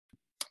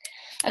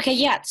Okay,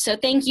 yeah, so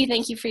thank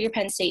you for your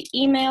Penn State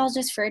email,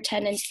 just for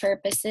attendance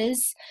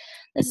purposes.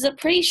 This is a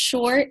pretty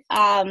short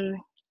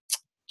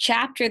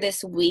chapter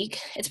this week.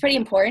 It's pretty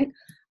important,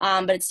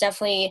 but it's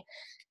definitely,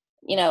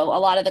 a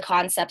lot of the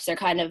concepts are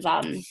kind of,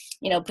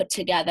 put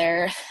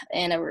together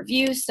in a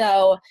review.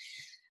 So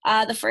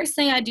the first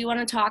thing I do want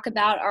to talk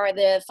about are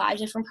the 5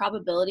 different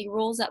probability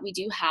rules that we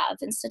do have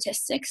in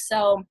statistics.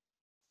 So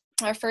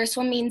our first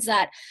one means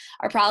that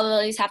our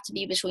probabilities have to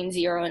be between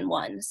 0 and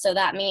 1. So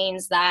that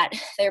means that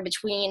they're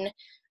between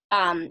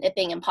it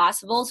being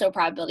impossible, so a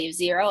probability of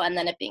 0, and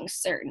then it being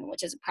certain,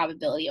 which is a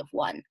probability of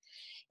 1.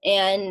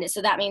 And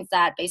so that means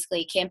that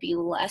basically it can't be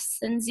less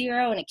than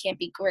 0 and it can't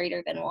be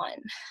greater than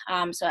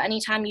 1. So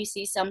anytime you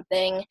see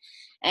something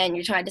and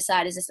you're trying to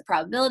decide, is this a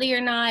probability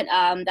or not,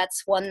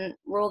 that's one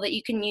rule that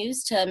you can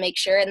use to make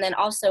sure. And then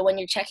also when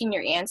you're checking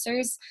your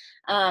answers,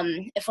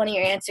 if one of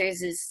your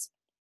answers is,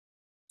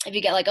 if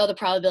you get like, oh, the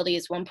probability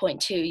is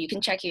 1.2, you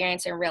can check your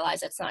answer and realize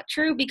that's not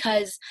true,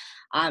 because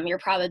your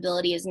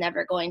probability is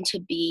never going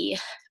to be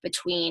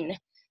between,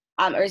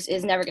 or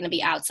is never going to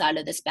be outside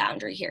of this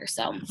boundary here.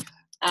 So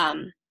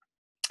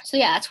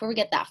yeah, that's where we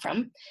get that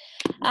from.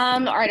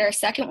 All right, our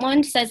second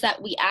one says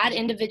that we add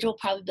individual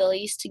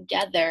probabilities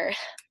together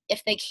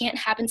if they can't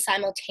happen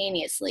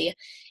simultaneously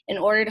in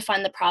order to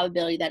find the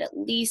probability that at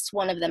least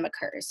one of them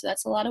occurs. So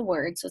that's a lot of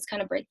words, so let's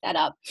kind of break that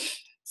up.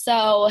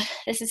 So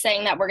this is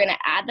saying that we're going to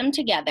add them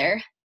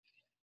together.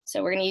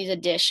 So we're going to use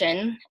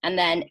addition. And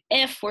then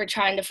if we're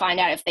trying to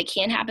find out if they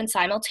can't happen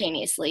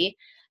simultaneously,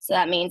 so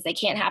that means they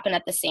can't happen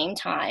at the same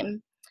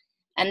time.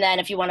 And then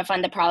if you want to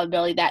find the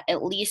probability that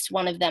at least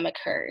one of them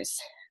occurs.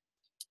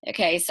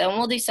 Okay, so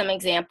we'll do some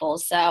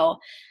examples. So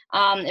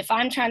if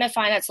I'm trying to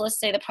find out, so let's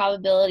say the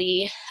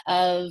probability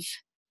of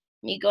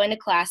me going to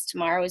class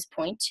tomorrow is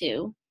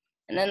 0.2.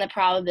 And then the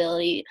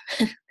probability,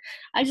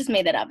 I just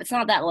made that up. It's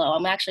not that low.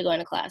 I'm actually going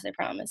to class, I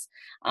promise.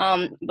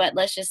 But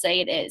let's just say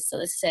it is. So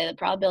let's say the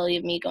probability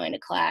of me going to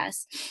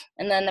class,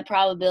 and then the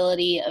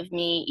probability of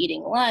me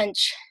eating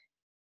lunch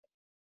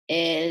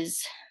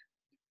is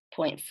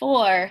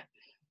 0.4.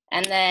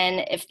 And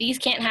then if these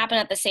can't happen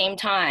at the same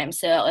time,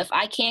 so if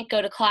I can't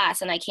go to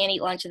class and I can't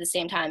eat lunch at the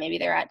same time, maybe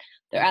they're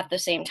at the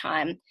same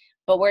time,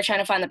 but we're trying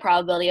to find the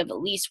probability of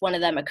at least one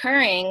of them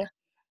occurring,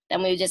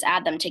 then we would just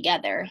add them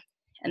together.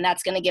 And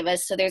that's going to give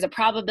us, so there's a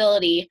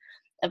probability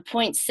of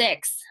 0.6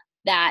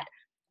 that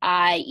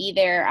I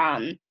either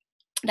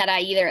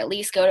at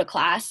least go to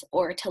class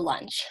or to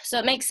lunch. So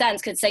it makes sense,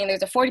 because saying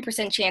there's a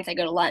 40% chance I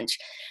go to lunch,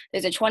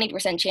 there's a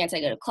 20% chance I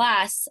go to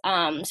class.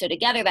 So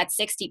together that's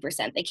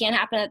 60%. They can't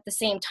happen at the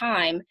same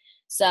time.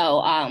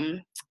 So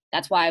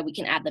that's why we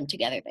can add them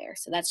together there.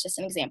 So that's just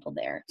an example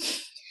there.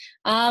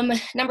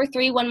 Number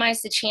 3, 1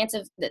 minus the chance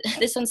of,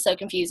 this one's so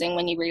confusing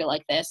when you read it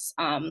like this,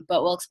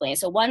 but we'll explain.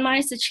 So 1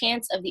 minus the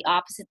chance of the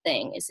opposite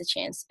thing is the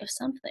chance of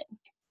something.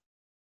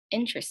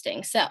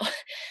 Interesting. So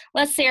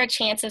let's say our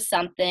chance of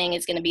something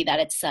is going to be that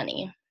it's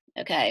sunny.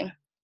 Okay.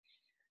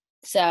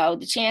 So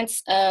the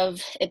chance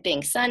of it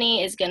being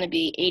sunny is going to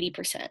be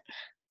 80%.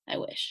 I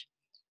wish.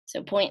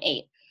 So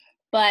 0.8.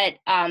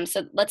 But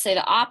so let's say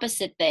the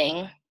opposite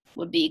thing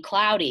would be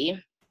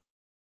cloudy.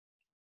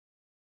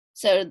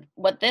 So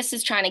what this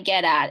is trying to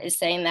get at is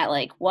saying that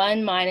like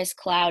 1 minus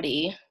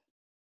cloudy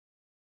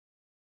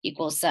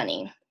equals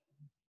sunny.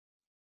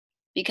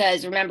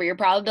 Because remember, your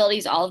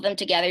probabilities, all of them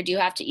together, do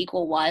have to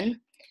equal 1.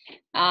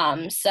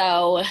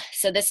 So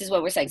this is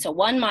what we're saying. So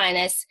 1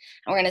 minus,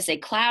 and we're going to say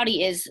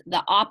cloudy is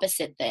the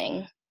opposite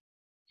thing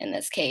in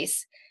this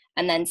case.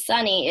 And then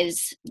sunny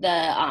is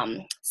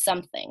the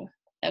something,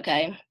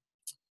 okay?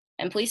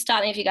 And please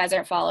stop me if you guys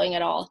aren't following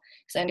at all,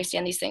 because I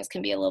understand these things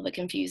can be a little bit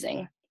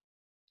confusing.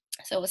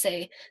 So we'll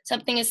say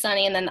something is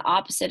sunny, and then the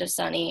opposite of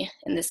sunny,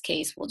 in this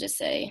case, we'll just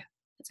say,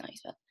 that's not how you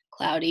spell it,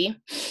 cloudy,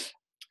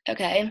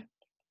 okay?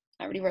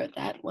 I already wrote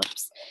that,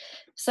 whoops.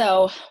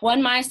 So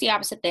 1 minus the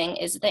opposite thing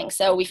is the thing.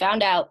 So we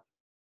found out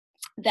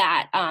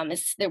that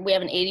we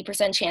have an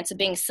 80% chance of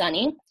being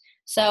sunny.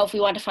 So if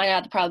we want to find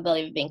out the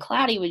probability of it being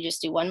cloudy, we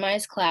just do 1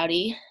 minus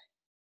cloudy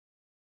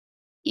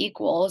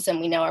equals, and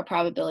we know our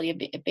probability of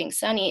it being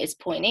sunny is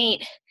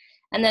 0.8.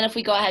 And then if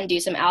we go ahead and do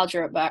some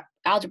algebra,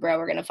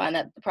 we're going to find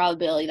that the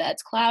probability that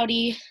it's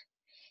cloudy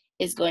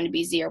is going to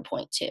be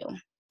 0.2.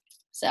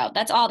 So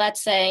that's all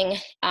that's saying.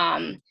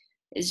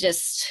 Is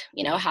just,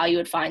 how you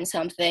would find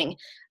something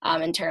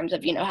in terms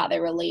of, how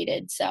they're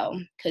related. So,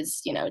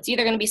 because, it's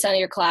either going to be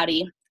sunny or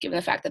cloudy, given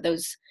the fact that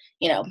those,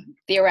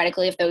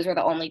 theoretically, if those were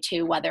the only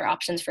 2 weather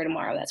options for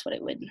tomorrow, that's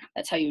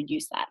how you would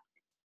use that.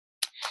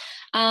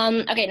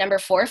 Okay, number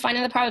 4,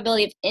 finding the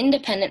probability of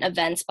independent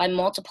events by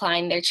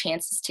multiplying their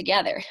chances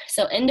together.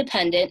 So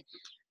independent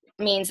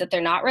means that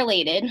they're not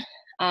related.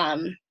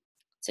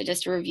 So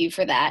just a review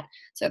for that.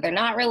 So they're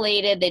not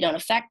related, they don't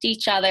affect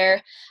each other.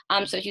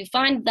 So if you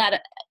find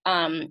that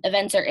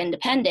events are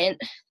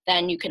independent,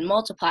 then you can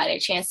multiply their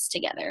chances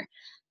together.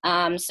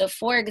 So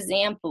for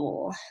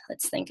example,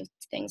 let's think of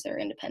things that are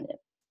independent.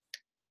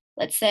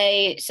 Let's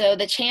say, so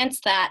the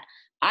chance that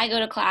I go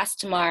to class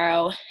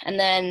tomorrow, and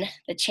then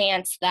the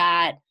chance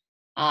that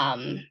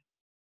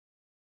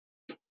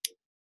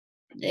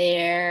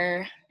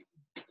the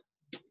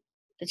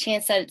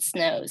chance that it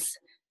snows.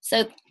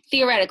 So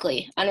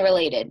theoretically,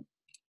 unrelated.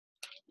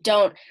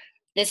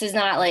 This is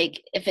not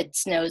like if it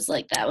snows,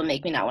 like that would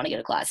make me not want to go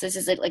to class. This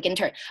is like in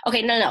turn.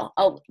 Okay, no.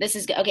 Oh, this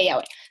is, okay, yeah,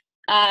 wait.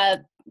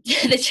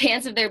 The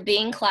chance of there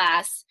being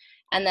class,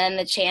 and then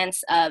the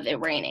chance of it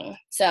raining.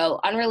 So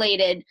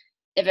unrelated,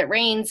 if it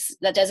rains,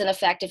 that doesn't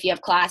affect if you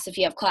have class. If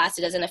you have class,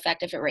 it doesn't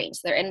affect if it rains.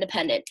 They're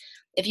independent.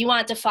 If you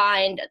want to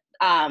find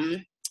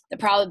the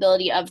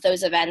probability of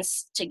those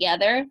events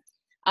together,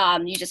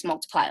 you just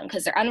multiply them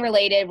because they're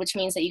unrelated, which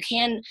means that you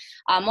can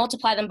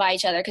multiply them by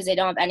each other because they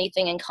don't have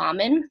anything in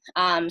common.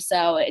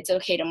 So it's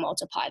okay to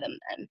multiply them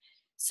then.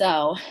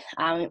 So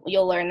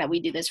you'll learn that we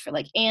do this for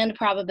like and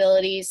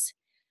probabilities.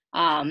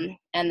 And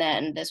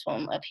then this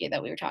one up here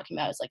that we were talking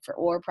about is like for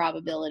or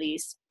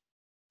probabilities.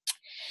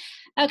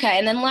 Okay,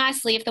 and then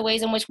lastly, if the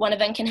ways in which one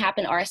event can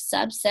happen are a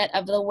subset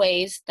of the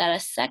ways that a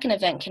second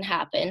event can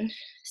happen.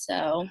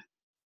 So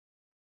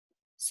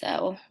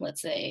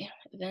let's say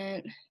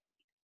event.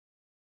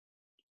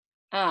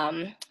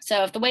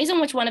 So if the ways in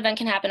which one event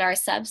can happen are a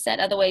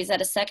subset of the ways that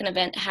a second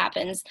event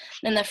happens,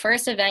 then the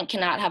first event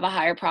cannot have a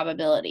higher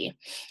probability.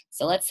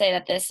 So let's say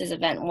that this is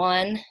event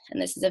 1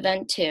 and this is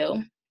event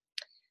 2.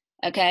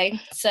 Okay,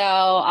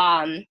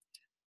 so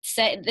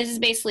this is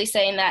basically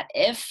saying that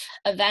if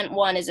event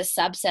 1 is a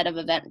subset of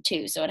event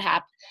 2, so it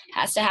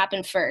has to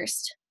happen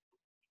first,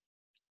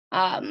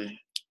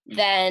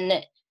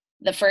 then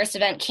the first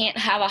event can't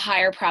have a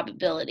higher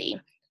probability.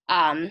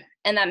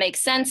 And that makes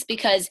sense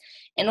because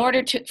in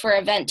order for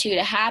event 2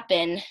 to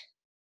happen,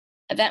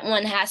 event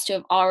 1 has to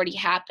have already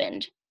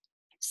happened.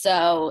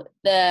 So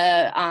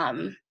there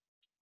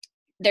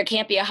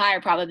can't be a higher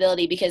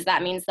probability because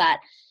that means that,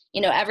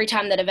 every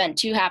time that event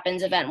 2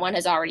 happens, event 1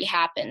 has already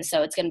happened.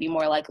 So it's going to be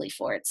more likely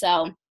for it.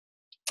 So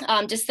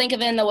just think of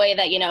it in the way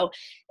that,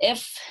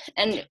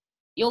 and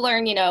you'll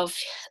learn,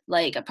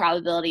 like a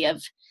probability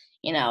of,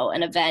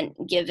 an event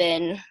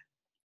given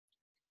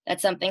that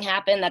something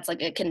happened, that's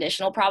like a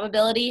conditional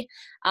probability.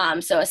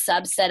 So a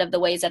subset of the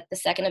ways that the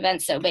second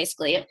event. So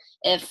basically,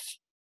 if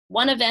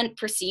one event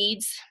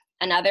precedes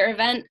another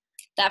event,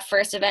 that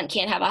first event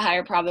can't have a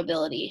higher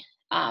probability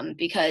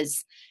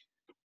because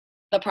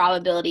the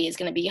probability is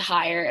going to be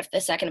higher if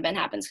the second event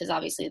happens because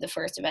obviously the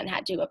first event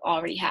had to have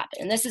already happened.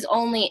 And this is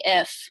only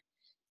if,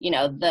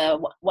 the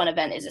one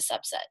event is a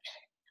subset.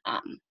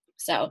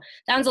 So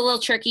that one's a little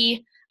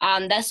tricky.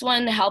 This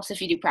one helps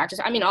if you do practice.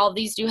 I mean, all of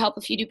these do help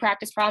if you do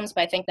practice problems,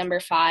 but I think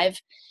number 5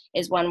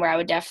 is one where I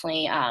would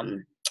definitely,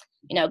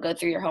 go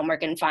through your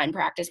homework and find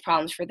practice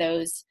problems for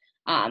those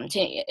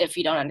if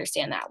you don't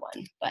understand that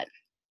one. But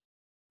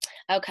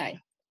okay.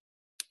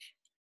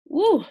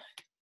 Woo.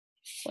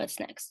 What's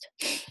next?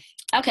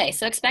 Okay,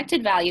 so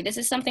expected value. This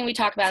is something we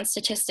talk about in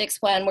statistics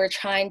when we're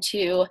trying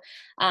to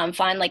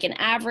find like an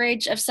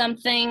average of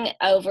something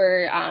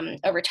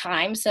over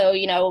time. So,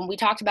 we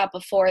talked about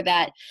before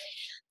that,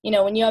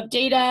 when you have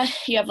data,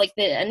 you have like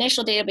the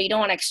initial data, but you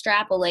don't want to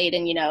extrapolate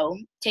and,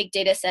 take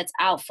data sets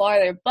out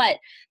farther. But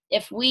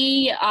if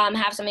we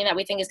have something that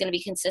we think is going to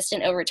be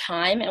consistent over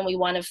time and we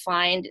want to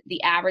find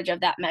the average of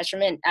that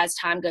measurement as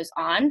time goes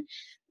on,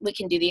 we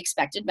can do the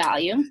expected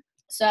value.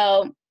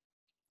 So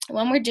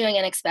when we're doing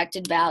an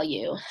expected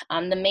value,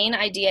 the main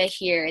idea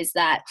here is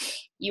that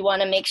you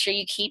want to make sure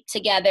you keep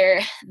together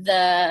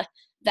the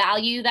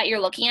value that you're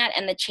looking at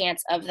and the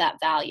chance of that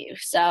value.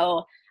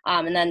 So,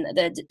 and then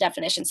the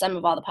definition, sum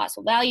of all the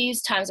possible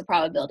values times the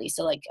probability.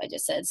 So like I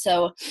just said,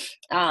 so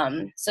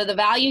the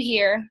value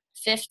here,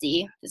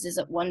 50, this is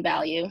one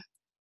value.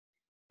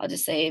 I'll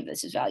just say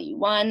this is value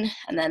 1,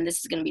 and then this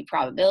is going to be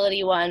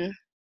probability 1.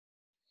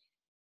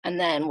 And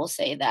then we'll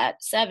say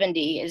that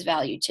 70 is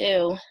value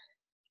 2.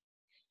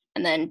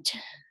 And then,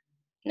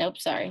 nope,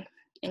 sorry,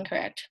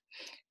 incorrect.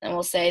 Then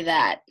we'll say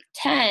that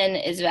 10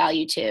 is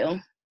value 2.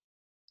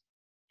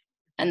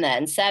 And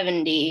then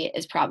 70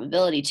 is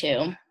probability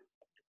 2.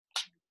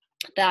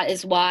 That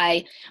is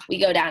why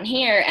we go down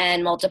here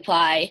and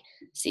multiply,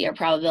 see our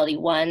probability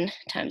 1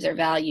 times our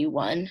value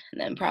 1, and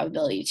then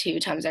probability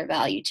 2 times our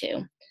value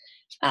 2.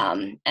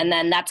 And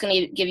then that's going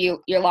to give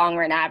you your long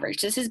run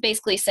average. This is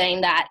basically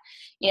saying that,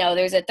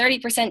 there's a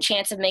 30%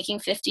 chance of making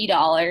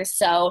 $50.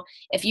 So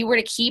if you were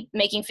to keep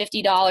making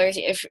 $50,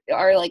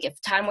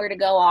 if time were to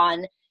go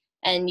on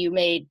and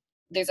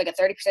there's like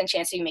a 30%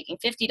 chance of you making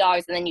 $50,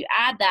 and then you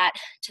add that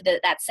to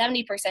that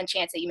 70%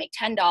 chance that you make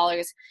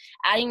 $10,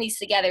 adding these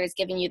together is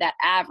giving you that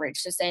average.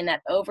 So saying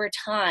that over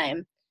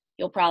time,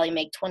 you'll probably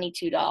make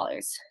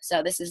 $22.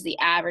 So this is the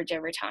average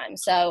over time.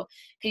 So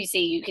you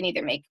see, you can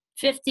either make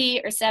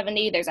 50 or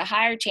 70. There's a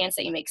higher chance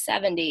that you make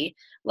 70,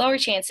 lower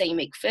chance that you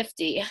make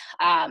 50.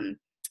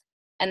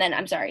 And then,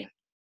 I'm sorry,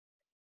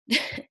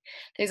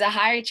 there's a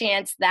higher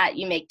chance that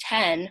you make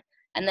 10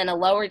 and then a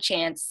lower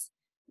chance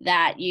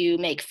that you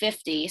make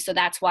 50. So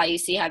that's why you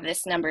see how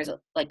this number is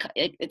like,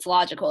 it's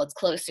logical. It's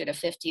closer to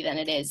 50 than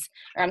it is,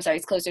 or I'm sorry,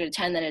 it's closer to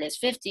 10 than it is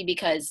 50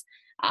 because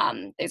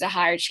there's a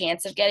higher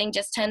chance of getting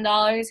just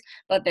 $10,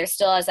 but there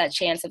still has that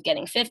chance of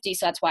getting 50.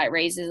 So that's why it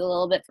raises a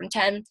little bit from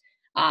 10.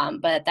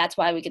 But that's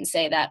why we can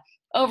say that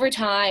over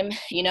time,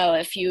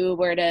 if you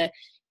were to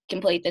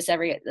complete this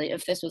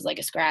if this was like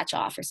a scratch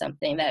off or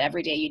something, that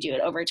every day you do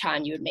it over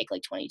time, you would make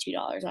like $22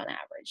 on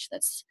average.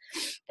 That's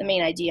the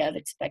main idea of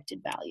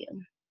expected value.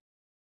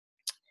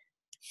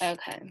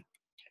 Okay.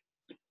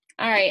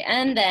 All right,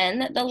 and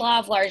then the law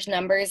of large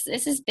numbers.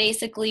 This is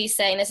basically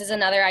saying, this is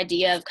another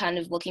idea of kind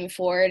of looking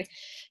forward.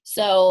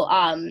 So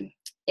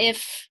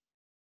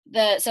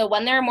so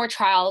when there are more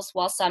trials,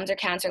 while sums or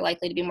counts are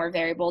likely to be more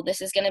variable,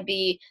 this is going to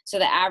be, so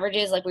the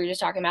averages, like we were just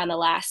talking about in the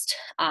last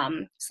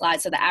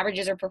slide, so the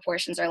averages or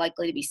proportions are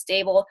likely to be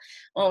stable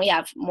when we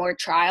have more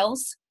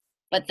trials,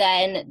 but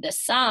then the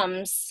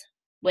sums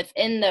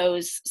within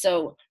those,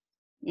 so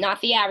not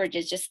the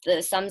averages, just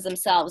the sums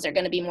themselves are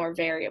going to be more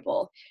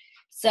variable.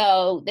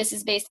 So this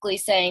is basically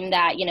saying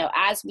that,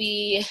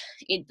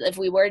 if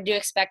we were to do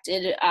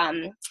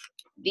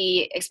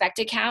the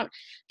expected count,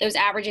 those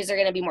averages are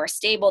going to be more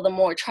stable the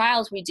more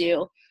trials we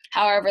do.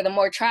 However, the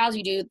more trials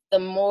you do, the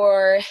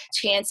more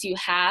chance you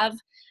have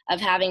of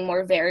having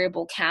more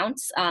variable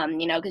counts,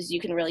 because you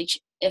can really,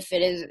 if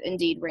it is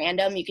indeed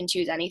random, you can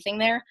choose anything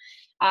there.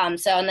 And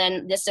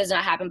then this does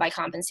not happen by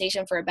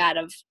compensation for a bad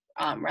of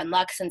run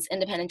luck, since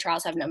independent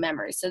trials have no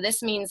members. So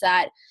this means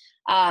that,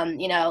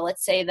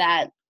 let's say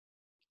that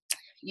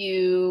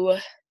you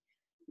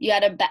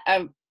had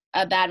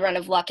a bad run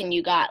of luck and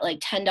you got like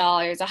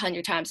 $10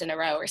 100 times in a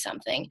row or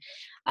something.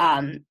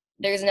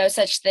 There's no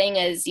such thing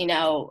as, there's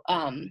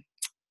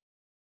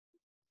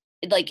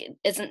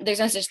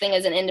no such thing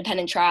as an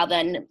independent trial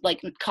then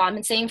like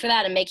compensating for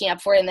that and making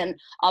up for it, and then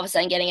all of a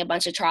sudden getting a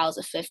bunch of trials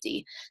of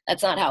 50.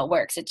 That's not how it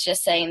works. It's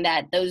just saying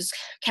that those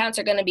counts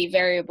are going to be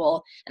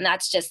variable, and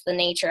that's just the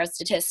nature of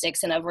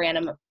statistics and of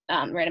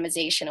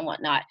randomization and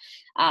whatnot.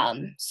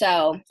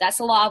 So that's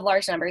the law of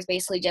large numbers,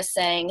 basically just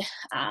saying,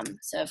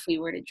 so if we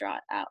were to draw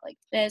it out like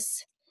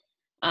this,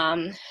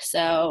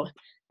 so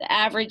the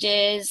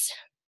averages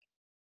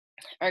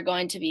are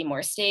going to be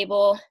more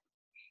stable,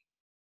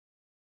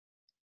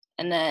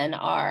 and then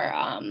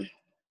our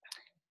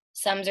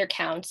sums or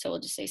counts, so we'll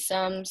just say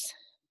sums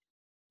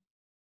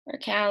or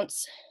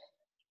counts,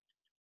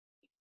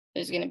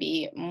 is going to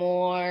be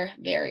more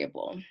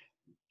variable.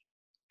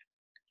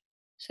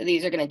 So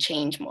these are going to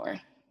change more.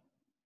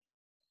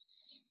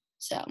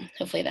 So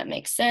hopefully that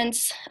makes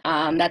sense.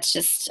 That's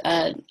just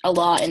a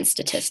law in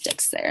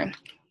statistics there.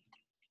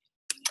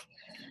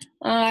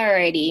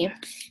 Alrighty.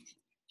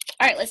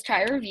 All right, let's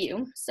try a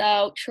review.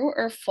 So true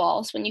or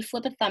false, when you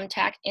flip a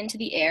thumbtack into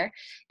the air,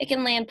 it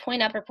can land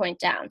point up or point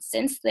down.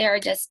 Since there are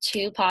just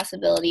two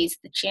possibilities,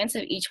 the chance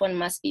of each one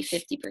must be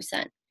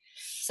 50%.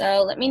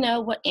 So let me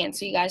know what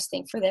answer you guys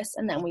think for this,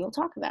 and then we will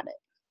talk about it.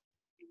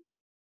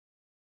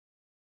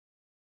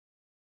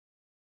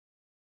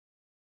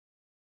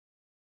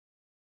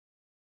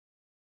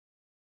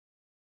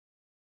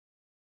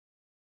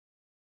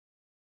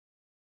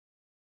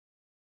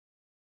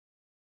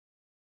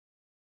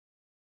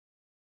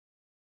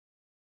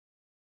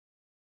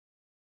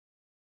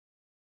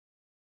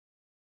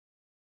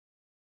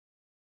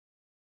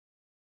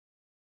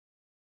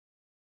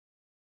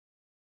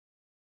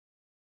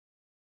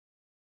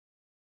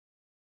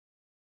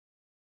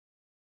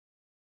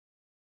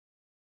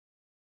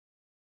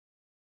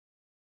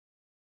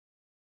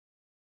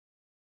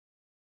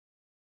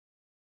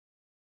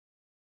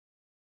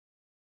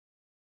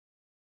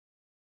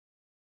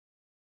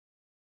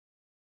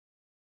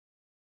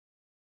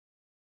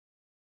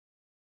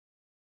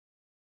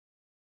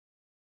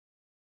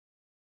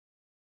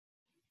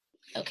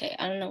 Okay,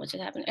 I don't know what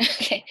just happened.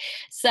 Okay,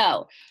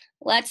 so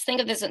let's think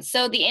of this one.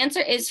 So the answer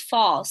is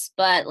false,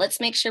 but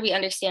let's make sure we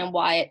understand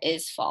why it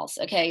is false.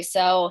 Okay,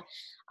 so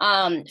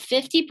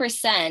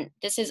 50%,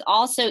 this is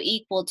also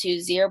equal to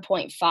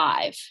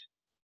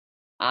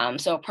 0.5.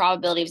 So a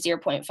probability of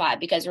 0.5,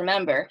 because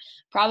remember,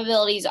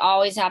 probabilities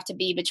always have to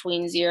be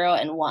between 0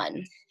 and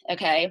 1,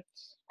 okay?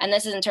 And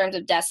this is in terms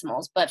of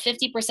decimals, but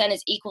 50%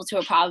 is equal to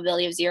a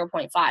probability of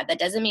 0.5. That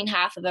doesn't mean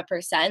half of a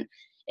percent.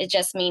 It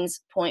just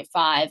means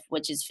 0.5,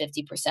 which is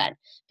 50%.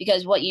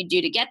 Because what you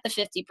do to get the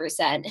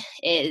 50%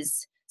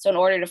 is, so in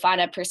order to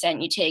find a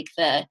percent, you take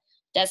the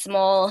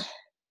decimal,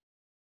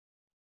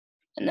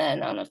 and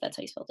then, I don't know if that's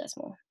how you spell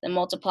decimal, then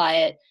multiply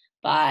it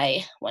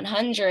by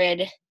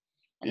 100,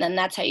 and then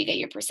that's how you get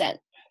your percent.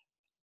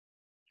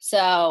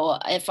 So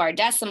if our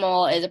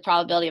decimal is a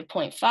probability of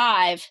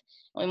 0.5, and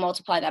we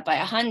multiply that by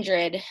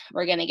 100,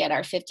 we're going to get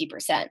our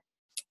 50%.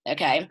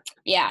 Okay,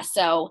 yeah,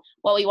 so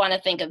what we want to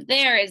think of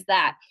there is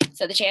that,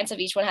 so the chance of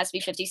each one has to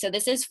be 50. So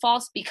this is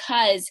false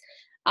because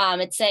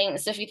it's saying,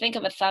 so if you think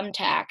of a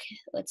thumbtack,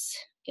 let's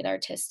get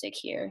artistic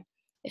here.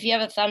 If you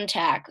have a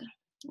thumbtack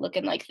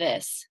looking like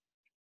this,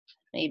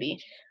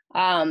 maybe,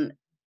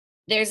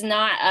 there's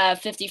not a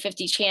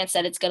 50-50 chance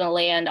that it's going to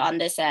land on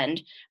this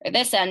end or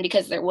this end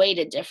because they're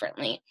weighted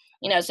differently.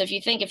 So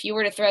if you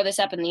were to throw this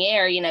up in the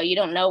air, you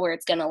don't know where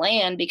it's going to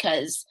land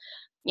because,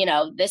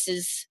 this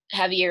is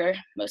heavier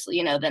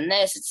mostly, than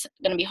this. It's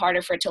going to be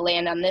harder for it to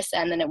land on this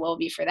end than it will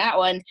be for that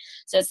one.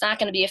 So it's not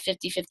going to be a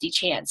 50-50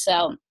 chance.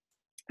 So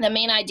the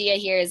main idea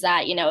here is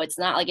that, you know, it's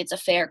not like it's a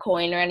fair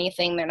coin or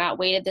anything. They're not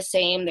weighted the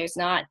same. There's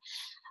not,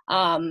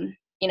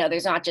 you know,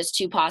 there's not just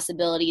two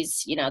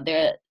possibilities. You know,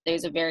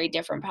 there's a very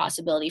different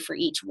possibility for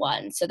each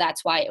one. So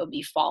that's why it would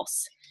be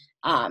false.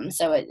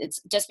 So it's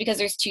just because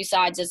there's two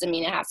sides doesn't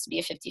mean it has to be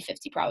a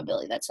 50-50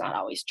 probability. That's not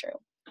always true.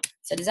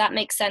 So does that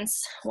make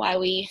sense why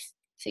we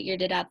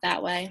figured it out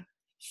that way?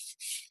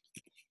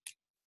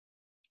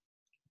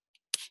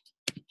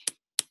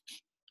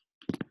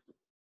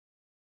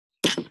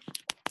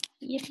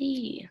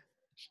 Yippee.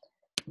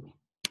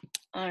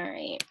 All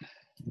right.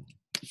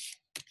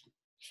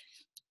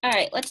 All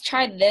right, let's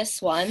try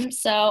this one.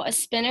 So a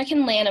spinner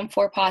can land in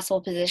 4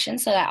 possible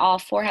positions so that all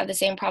 4 have the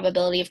same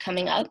probability of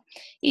coming up.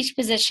 Each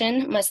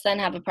position must then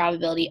have a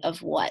probability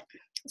of what?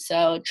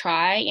 So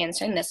try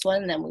answering this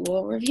one, and then we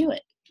will review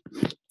it.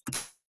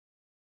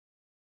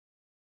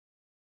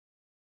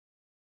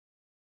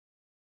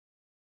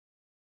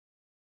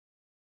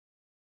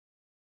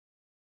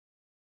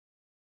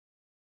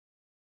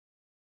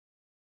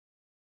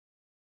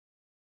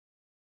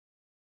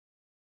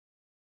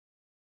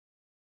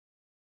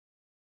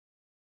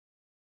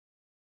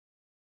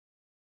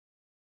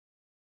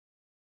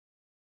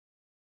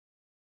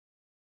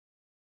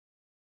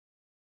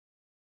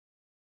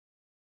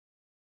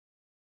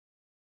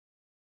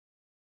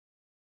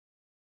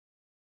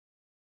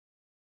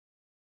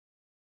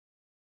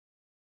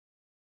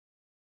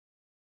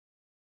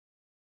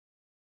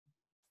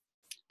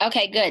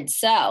 Okay, good.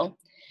 So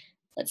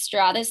let's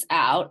draw this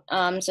out.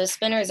 So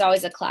spinner is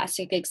always a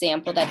classic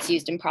example that's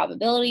used in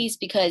probabilities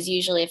because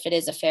usually if it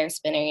is a fair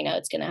spinner, you know,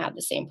 it's going to have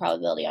the same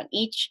probability on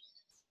each.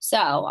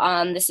 So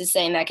this is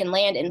saying that can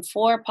land in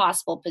 4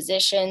 possible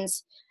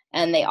positions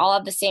and they all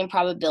have the same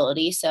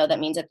probability. So that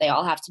means that they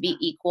all have to be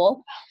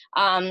equal.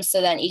 So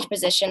then each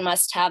position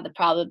must have the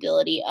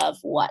probability of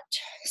what?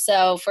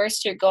 So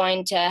first you're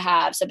going to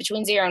have, so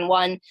between 0 and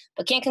 1,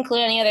 but can't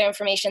conclude any other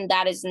information.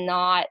 That is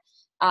not,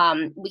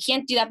 we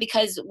can't do that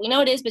because we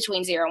know it is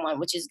between 0 and 1,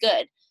 which is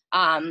good.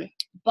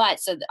 But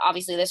so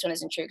obviously this one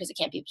isn't true because it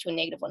can't be between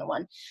 -1 and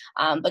 1,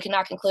 but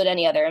cannot conclude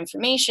any other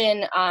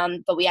information.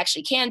 But we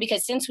actually can,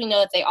 because since we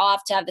know that they all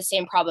have to have the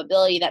same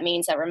probability, that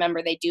means that,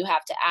 remember, they do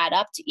have to add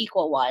up to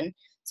equal 1.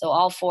 So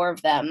all 4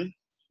 of them,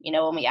 you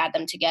know, when we add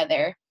them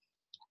together,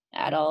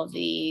 add all of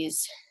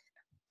these,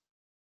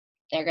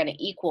 they're going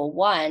to equal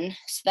 1.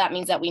 So that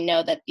means that we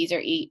know that these are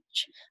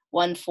each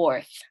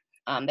 1/4.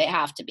 They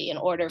have to be in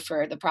order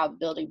for the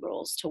probability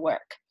rules to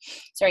work.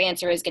 So our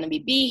answer is going to be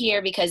B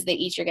here because they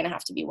each are going to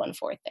have to be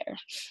 1/4 there.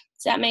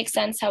 Does that make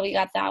sense how we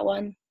got that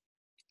one?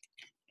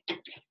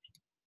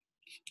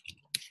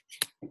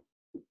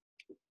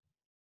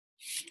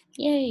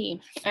 Yay.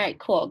 All right,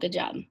 cool. Good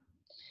job.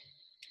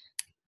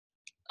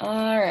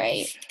 All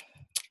right.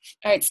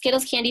 All right,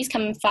 Skittles candies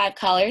come in 5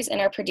 colors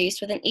and are produced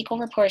with an equal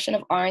proportion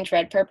of orange,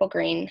 red, purple,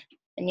 green,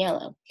 and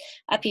yellow.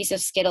 A piece of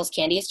Skittles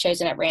candy is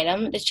chosen at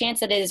random. The chance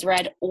that it is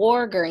red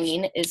or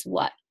green is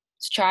what?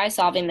 Let's try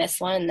solving this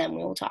one, and then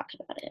we will talk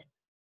about it.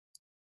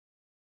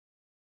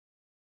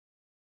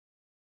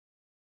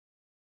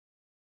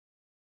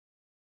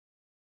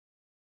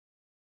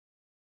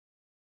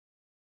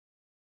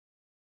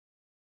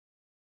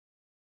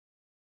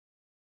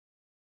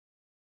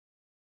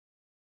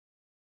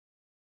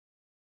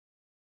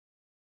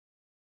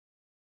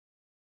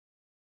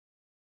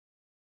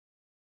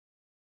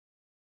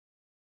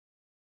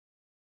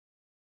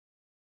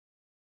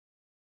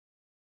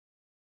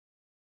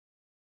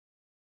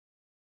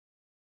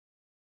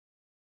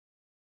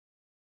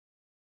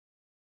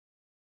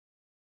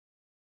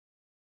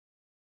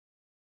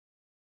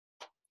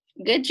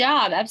 Good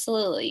job.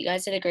 Absolutely. You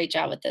guys did a great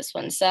job with this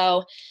one.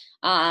 So,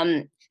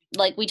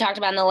 like we talked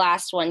about in the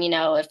last one, you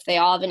know, if they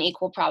all have an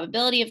equal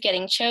probability of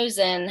getting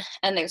chosen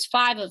and there's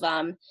 5 of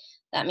them,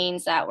 that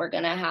means that we're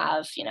going to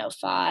have, you know,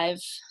 5,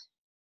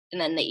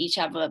 and then they each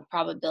have a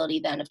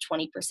probability then of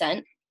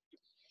 20%.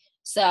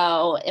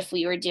 So if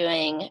we were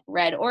doing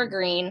red or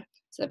green,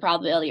 so the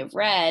probability of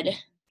red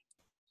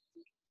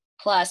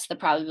plus the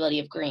probability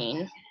of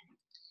green.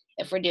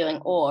 If we're doing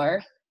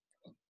or,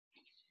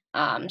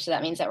 so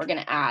that means that we're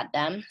going to add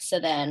them. So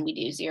then we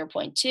do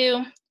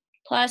 0.2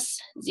 plus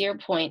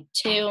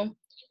 0.2,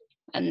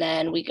 and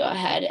then we go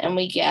ahead and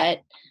we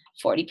get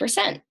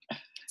 40%.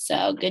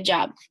 So good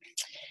job.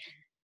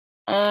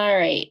 All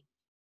right,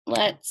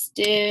 let's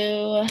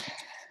do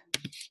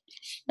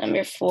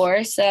number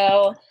 4.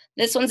 So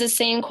this one's the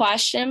same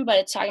question, but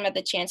it's talking about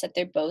the chance that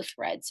they're both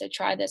red. So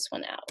try this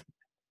one out.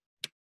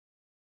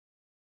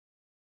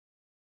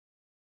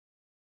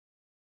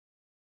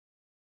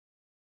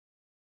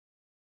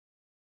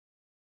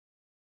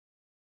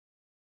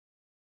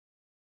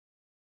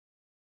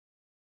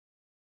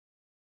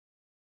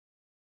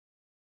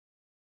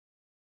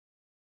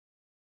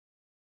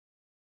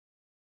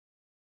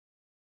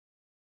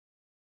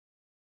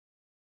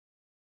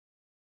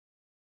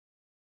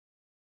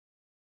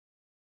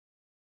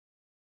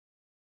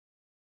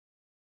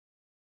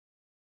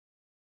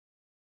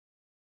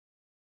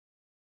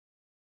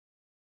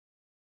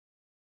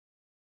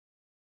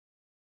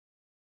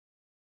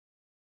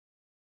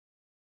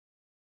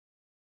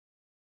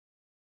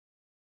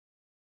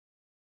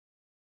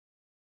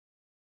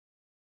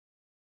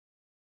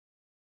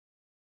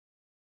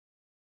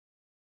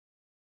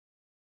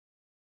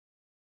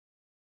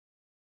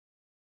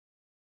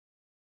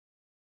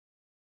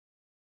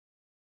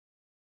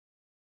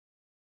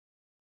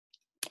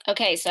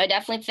 Okay, so I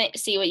definitely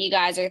see what you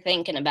guys are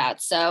thinking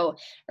about. So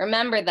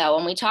remember though,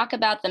 when we talk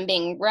about them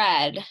being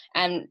red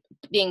and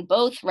being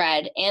both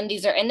red, and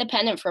these are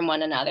independent from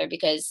one another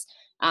because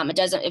it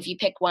doesn't, if you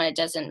pick one, it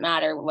doesn't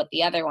matter what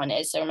the other one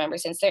is. So remember,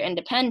 since they're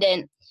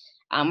independent,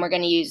 we're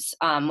going to use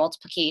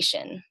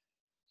multiplication.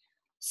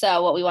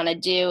 So what we want to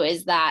do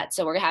is that,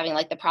 so we're having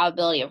like the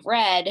probability of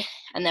red,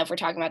 and then if we're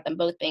talking about them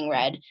both being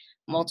red,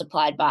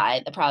 multiplied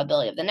by the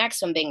probability of the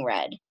next one being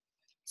red.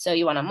 So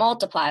you want to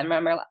multiply.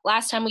 Remember,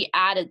 last time we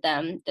added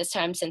them, this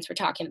time since we're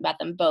talking about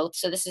them both.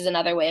 So this is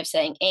another way of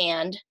saying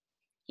and,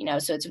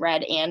 so it's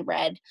red and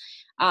red.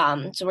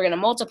 So we're going to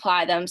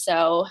multiply them.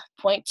 So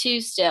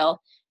 0.2 still,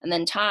 and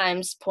then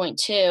times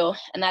 0.2,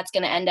 and that's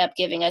going to end up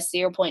giving us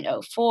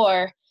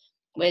 0.04,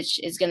 which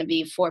is going to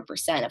be 4%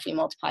 if we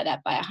multiply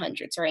that by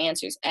 100. So our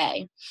answer is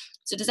A.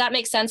 So does that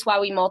make sense why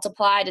we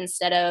multiplied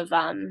instead of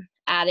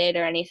added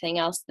or anything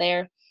else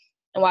there?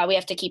 And why we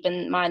have to keep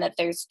in mind that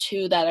there's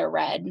two that are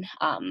red.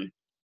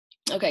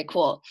 Okay,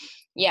 cool.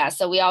 Yeah,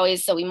 so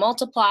we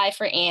multiply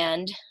for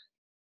and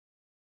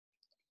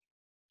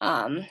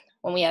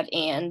when we have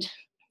and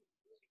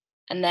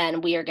then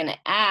we are going to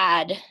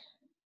add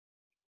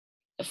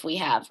if we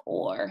have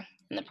or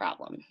in the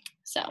problem.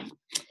 So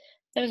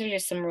those are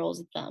just some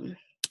rules of thumb.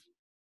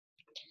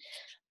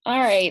 All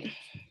right.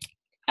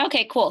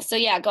 Okay, cool. So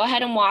yeah, go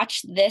ahead and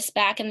watch this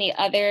back and the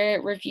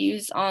other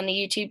reviews on the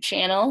YouTube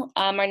channel.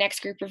 Our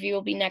next group review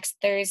will be next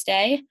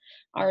Thursday,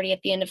 already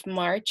at the end of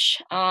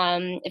March.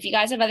 If you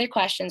guys have other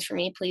questions for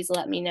me, please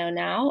let me know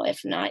now.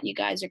 If not, you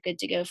guys are good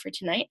to go for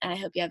tonight. I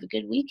hope you have a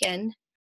good weekend.